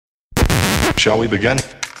Shall we begin?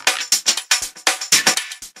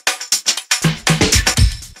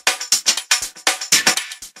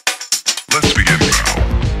 Let's begin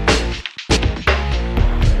now.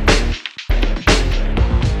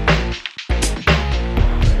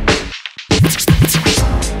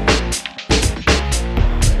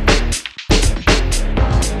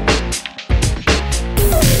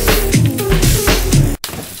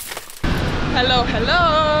 Hello,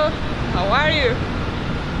 hello! How are you?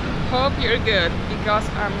 Hope you're good, because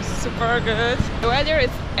I'm super good. The weather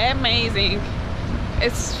is amazing.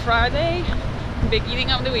 It's Friday,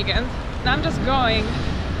 beginning of the weekend, and I'm just going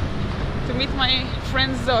to meet my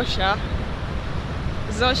friend Zosia.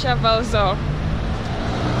 Zosia BAZAAR.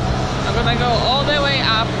 I'm gonna go all the way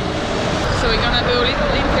up, so we're gonna do a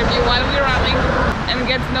little interview while we're running and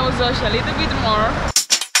get to know Zosia a little bit more.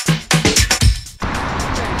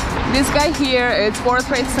 This guy here is World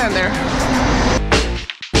Trade Center.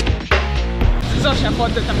 Zosia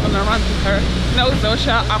thought that I'm gonna run to her. No,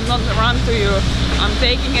 Zosia, I'm not gonna run to you. I'm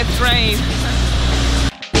taking a train.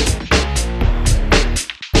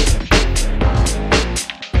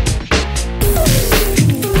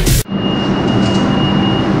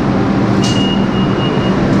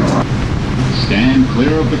 Stand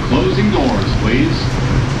clear of the closing doors, please.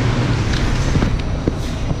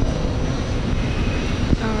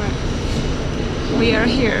 We are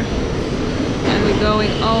here, and we're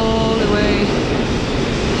going all the way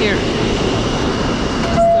here.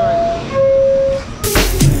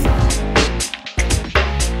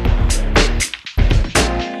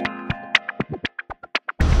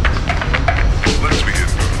 Let's begin.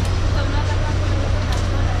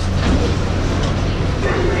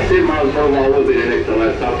 10 miles per hour will be the next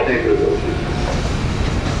left stop. Take it.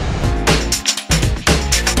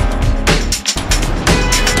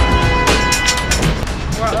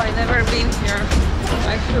 Well, I've never been here.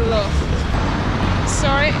 I feel lost.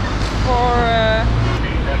 Sorry for...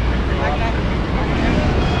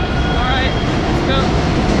 Alright, let's go.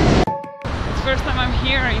 It's the first time I'm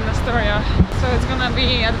here in Astoria, so it's gonna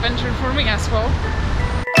be an adventure for me as well.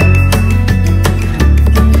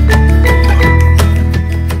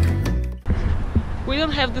 We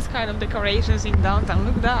don't have this kind of decorations in downtown.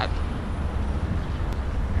 Look at that.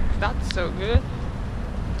 That's so good.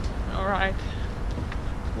 Alright.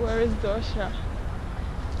 Where is Zosia?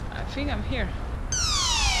 I think I'm here.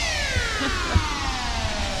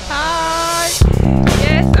 Hi!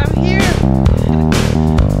 Yes, I'm here!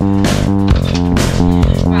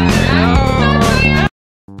 Hello!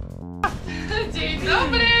 Dzień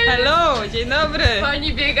dobry! Hello, dzień dobry!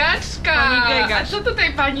 Pani biegaczka! Pani biegacz. A co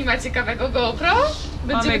tutaj pani ma ciekawego GoPro? Mamy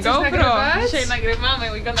Będziemy coś GoPro! nagrywać? Dzisiaj nagrywamy,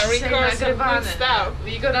 we're gonna Dzisiaj record some good nagrywamy. stuff.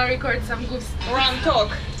 We gonna record some good stuff. Runtalk!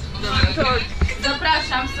 Runtalk!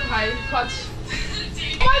 Zapraszam, słuchaj, chodź.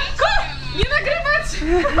 Matko! Nie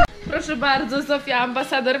nagrywać! Proszę bardzo, Zofia,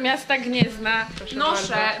 ambasador miasta Gniezna.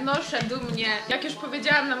 Noszę dumnie. Jak już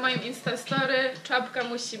powiedziałam na moim Instastory, czapka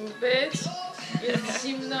musi być. Jest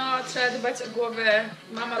zimno, trzeba dbać o głowę.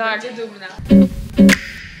 Mama Tak. będzie dumna.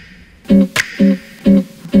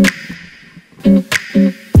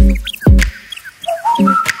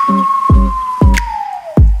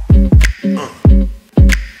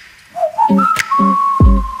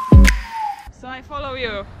 So I follow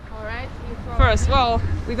you. Alright, you follow First, me. well,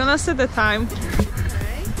 we're gonna set the time.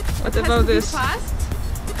 Okay. What It has about to be this? fast.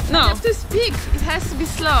 You No, have to speak. It has to be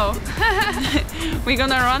slow. we're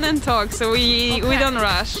gonna run and talk, so we Okay. don't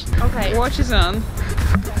rush. Okay. Watch is on.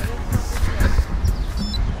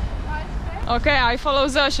 Okay, I follow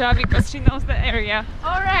Zosia because she knows the area.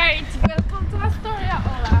 Alright. Welcome to Astoria,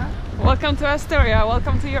 Ola. Welcome to Astoria,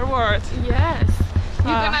 welcome to your world. Yes.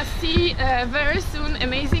 You're Ah. gonna see very soon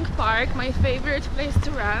amazing park, my favorite place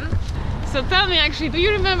to run. So tell me actually, do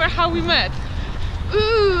you remember how we met?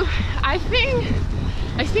 Ooh, I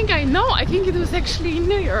think I know. I think it was actually in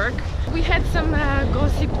New York. We had some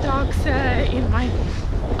gossip talks in my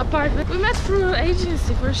apartment. We met through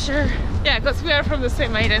agency for sure. Yeah, because we are from the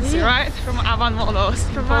same agency, Yes. right? From AVON Models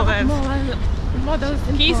in From Poland. models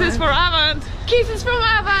in Kisses Poland. for AVON! Kisses from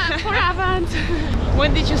Avant for Avant.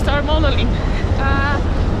 When did you start modeling?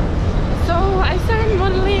 So I started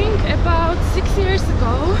modeling about 6 years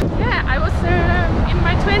ago. Yeah, I was in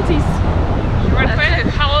my 20s. You were 20.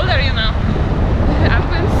 How old are you now? I'm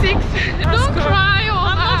 26. Don't cool. cry,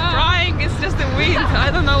 I'm not Ola. crying, it's just the wind. I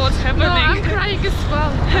don't know what's happening. No, I'm crying as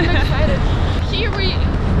well. I'm excited. Here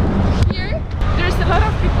there's a lot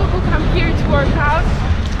of people who come here to work out.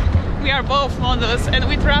 We are both models and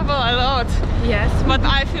we travel a lot. Yes. But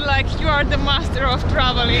I feel like you are the master of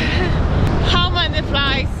traveling. How many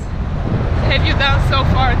flights have you done so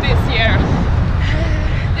far this year?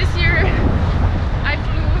 This year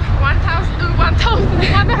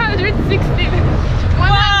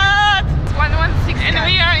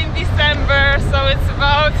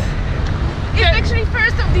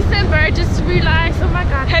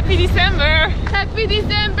Happy December! Happy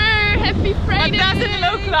December! Happy Friday! What does it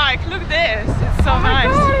look like? Look this! It's so Oh my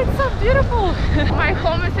nice. god, it's so beautiful! My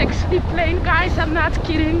home is actually plain, guys, I'm not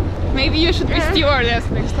kidding. Maybe you should be Yeah. stewardess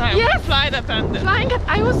next time. Yes. Flight attendant. Flying at,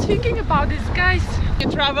 I was thinking about this, guys.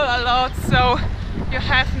 You travel a lot, so you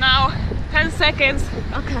have now 10 seconds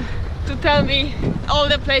Okay. to tell me all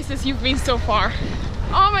the places you've been so far.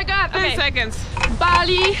 Oh my god, 10 okay. seconds.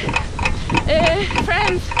 Bali,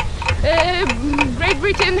 France, Great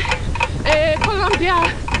Britain, Colombia,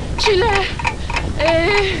 Chile,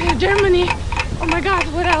 Germany. Oh my god,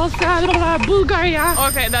 what else? Bulgaria.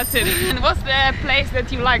 Okay, that's it. And what's the place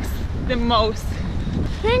that you like the most?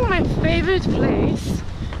 I think my favorite place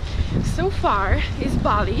so far is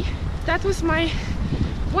Bali. That was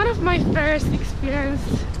one of my first experience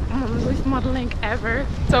with modeling ever.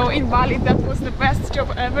 So in Bali, that was the best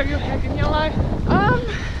job ever you had in your life?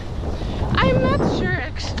 I'm not sure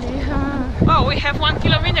actually. Oh, we have 1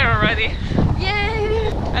 kilometer already. Yay!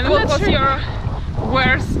 And I'm what not was sure. your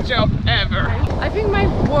worst job ever? I think my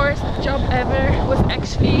worst job ever was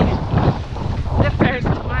actually the first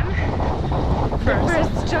one. The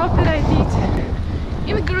first job that I did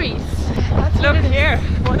in Greece. That's Look what it is. here,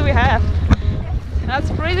 what do we have? That's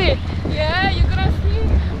pretty. Yeah, you're gonna see.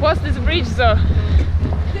 What's this bridge though?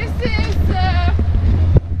 This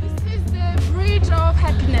is the bridge of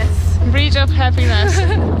happiness. Bridge of happiness.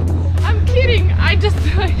 I'm kidding. I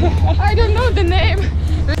don't know the name.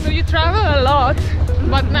 So you travel a lot,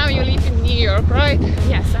 but now you live in New York, right?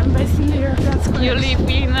 Yes, I'm based in New York. That's correct. You live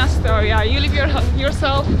in Astoria. You live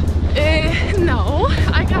yourself. No,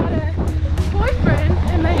 I got a boyfriend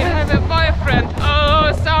and I You have a boyfriend.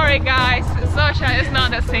 Oh, sorry guys. Zosia is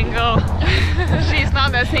not a single. She's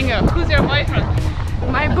not a single. Who's your boyfriend?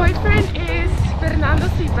 My boyfriend is Fernando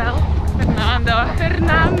Sibel. Fernando.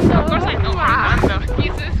 Fernando. Of course I know Fernando.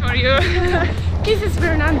 Kisses for you. Kisses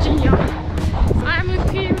Fernandinho. I'm with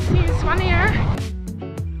him since 1 year.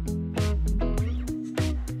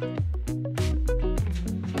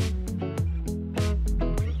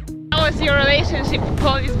 How was your relationship,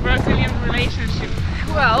 Polish-Brazilian relationship?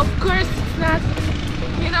 Well, of course, it's not,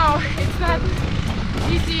 it's not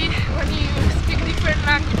easy when you speak different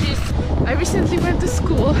languages. I recently went to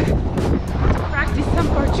school to practice some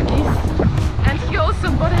Portuguese, and he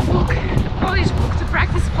also bought a book, a Polish book, to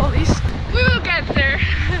practice Polish. We will get there.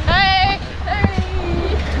 Hey! Hey!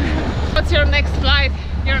 What's your next flight?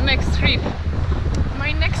 Your next trip?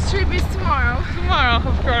 My next trip is tomorrow. Tomorrow,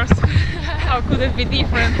 of course. How could it be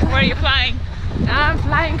different? Where are you flying? I'm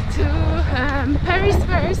flying to Paris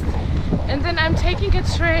first, and then I'm taking a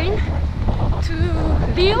train to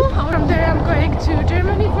Lille. From there I'm going to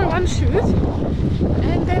Germany for one shoot,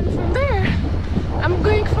 and then from there I'm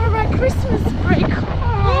going for my Christmas break.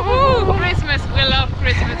 Woohoo! Christmas! We love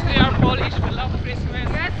Christmas. We are Polish. We love Christmas.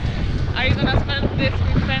 Yes, Are you gonna spend this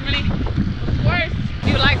with family? of course. Do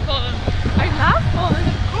you like Poland? I love Poland,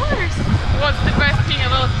 of course. What's the best thing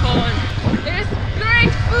about Poland? There's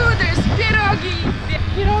great food. There's pierogi.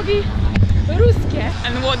 Pierogi ruskie.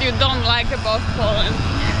 And what you don't like about Poland?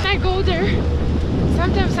 When I go there,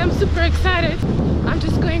 sometimes I'm super excited. I'm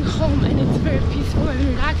just going home and it's very peaceful and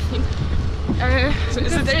relaxing. So is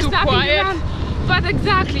because it there's too nothing quiet? around. But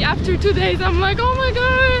exactly, after 2 days I'm like, oh my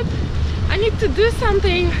god, I need to do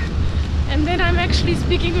something. And then I'm actually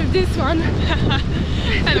speaking with this one.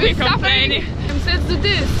 And we complaining. Let's do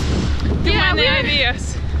this. Too Yeah, many we are-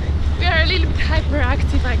 ideas. We are a little bit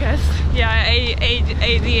hyperactive, I guess. Yeah,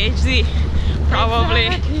 ADHD, probably.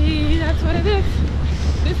 Exactly, that's what it is.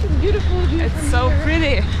 This is beautiful view It's from so here,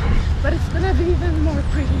 pretty. but it's gonna be even more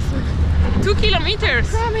pretty soon. 2 kilometers.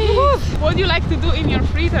 Promise. Woohoo. What do you like to do in your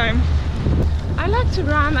free time? I like to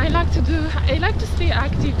run. I like to stay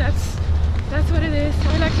active. That's what it is.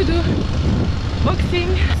 I like to do boxing.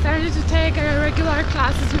 Started to take regular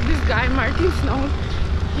classes with this guy, Martin Snow.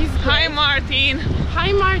 He's Hi great. Martin.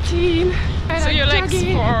 Hi Martin. I So you like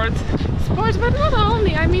jogging. sport? Sports, but not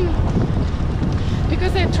only. I mean,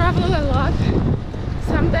 because I travel a lot,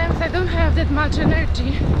 sometimes I don't have that much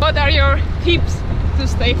energy. What are your tips to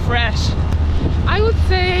stay fresh? I would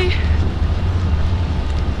say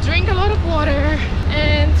drink a lot of water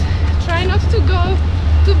and try not to go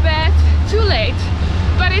to bed too late.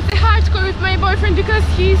 But it's a hardcore with my boyfriend because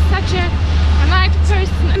he's such a night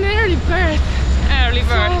person, an early bird. Early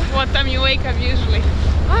bird. So- What time you wake up usually?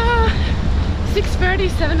 6:30,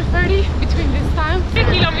 7:30, between this time. 3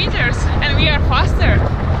 kilometers and we are faster.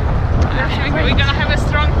 I think we're gonna have a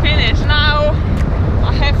strong finish. Now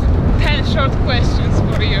I have 10 short questions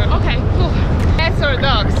for you. Okay, cool. Cats or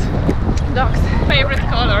dogs? Dogs. Favorite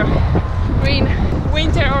color? Green.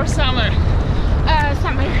 Winter or summer?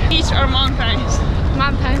 summer. Beach or mountains?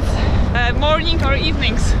 Mountains. Morning or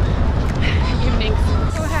evenings? Evenings.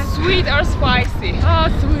 Go ahead. Sweet or spicy? Oh,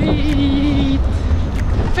 sweet.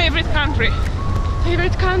 Favorite country?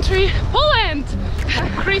 Favorite country? Poland.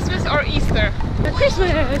 Christmas or Easter?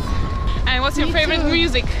 Christmas. And what's your Me favorite too.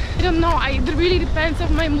 music? I don't know. It really depends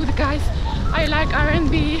on my mood, guys. I like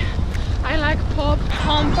R&B. I like pop.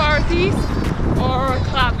 Home parties or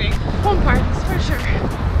clubbing? Home parties for sure.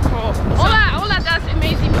 Oh, Ola does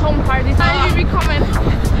amazing home parties. I highly recommend.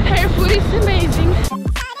 Her food is amazing.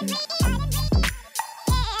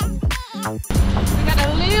 We got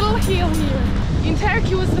a little hill here. In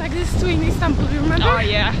Turkey was like this too in Istanbul, you remember? Oh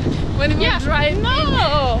yeah. When we were driving.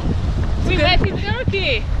 No! We met in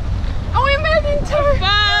Turkey! Oh, we met in Turkey!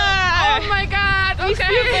 Bye! Oh my god, okay.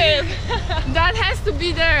 Stupid. That has to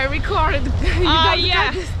be there, recorded.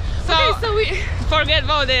 Yeah. So we forget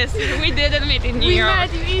about this. We didn't meet in New York.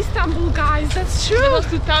 met in Istanbul, guys, that's true. It was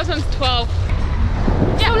 2012.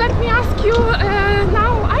 So let me ask you,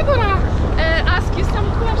 now I'm gonna ask you some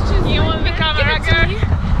questions. You want me camera girl?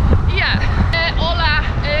 Yeah. Ola,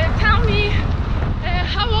 tell me,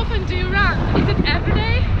 how often do you run? Is it every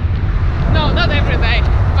day? No, not every day,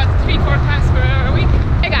 but 3-4 times per week.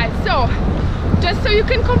 Hey guys, so, just so you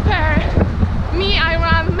can compare, me, I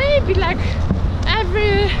run maybe like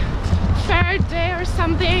every third day or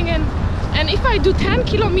something, and if I do 10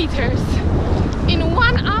 kilometers in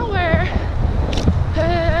 1 hour,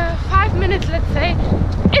 5 minutes, let's say,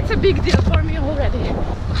 it's a big deal for me already.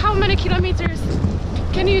 How many kilometers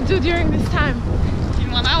can you do during this time?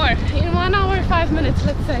 In 1 hour? In 1 hour, 5 minutes,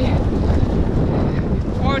 let's say.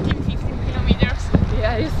 14, 15 kilometers.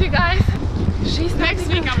 Yeah, you see, guys, she's Next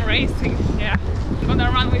week I'm racing. Yeah. I'm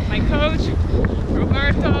gonna run with my coach,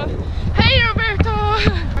 Roberto. Hey, Roberto!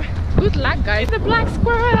 Good luck, guys. The black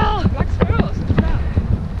squirrel! Black squirrels.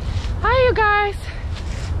 Hi, you guys!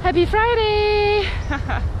 Happy Friday!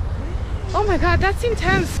 Oh my god, that's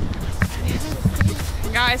intense.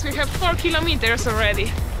 Guys, we have 4 kilometers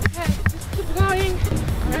already. Okay, just keep going.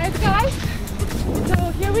 Alright, guys.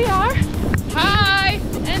 So here we are. Hi!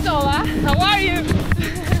 And Ola. How are you?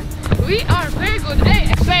 We are very good.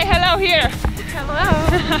 Hey, Say hello here. hello.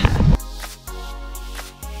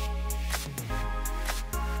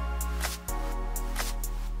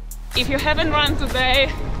 If you haven't run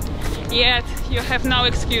today yet, you have no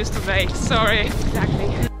excuse today. Sorry.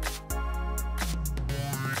 Exactly.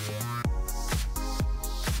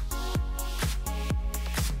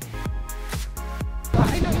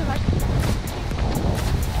 I know you like it.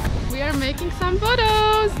 We are making some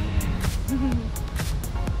photos.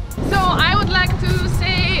 So I would like to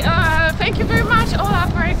say thank you very much, Ola,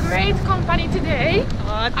 for a great company today.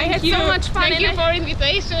 I had so much fun. Thank you for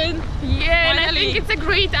invitation. Yeah, and I Finally. think it's a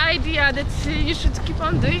great idea that you should keep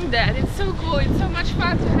on doing that. It's so cool. It's so much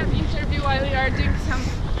fun to have interview while you are doing some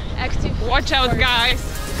active. Watch out, guys.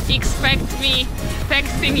 Expect me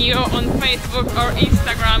texting you on Facebook or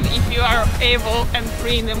Instagram if you are able and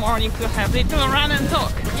free in the morning to have little run and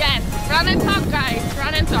talk. Yes, run and talk, guys.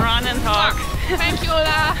 Run and talk. Run and talk. Thank you,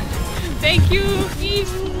 Ola. Thank you.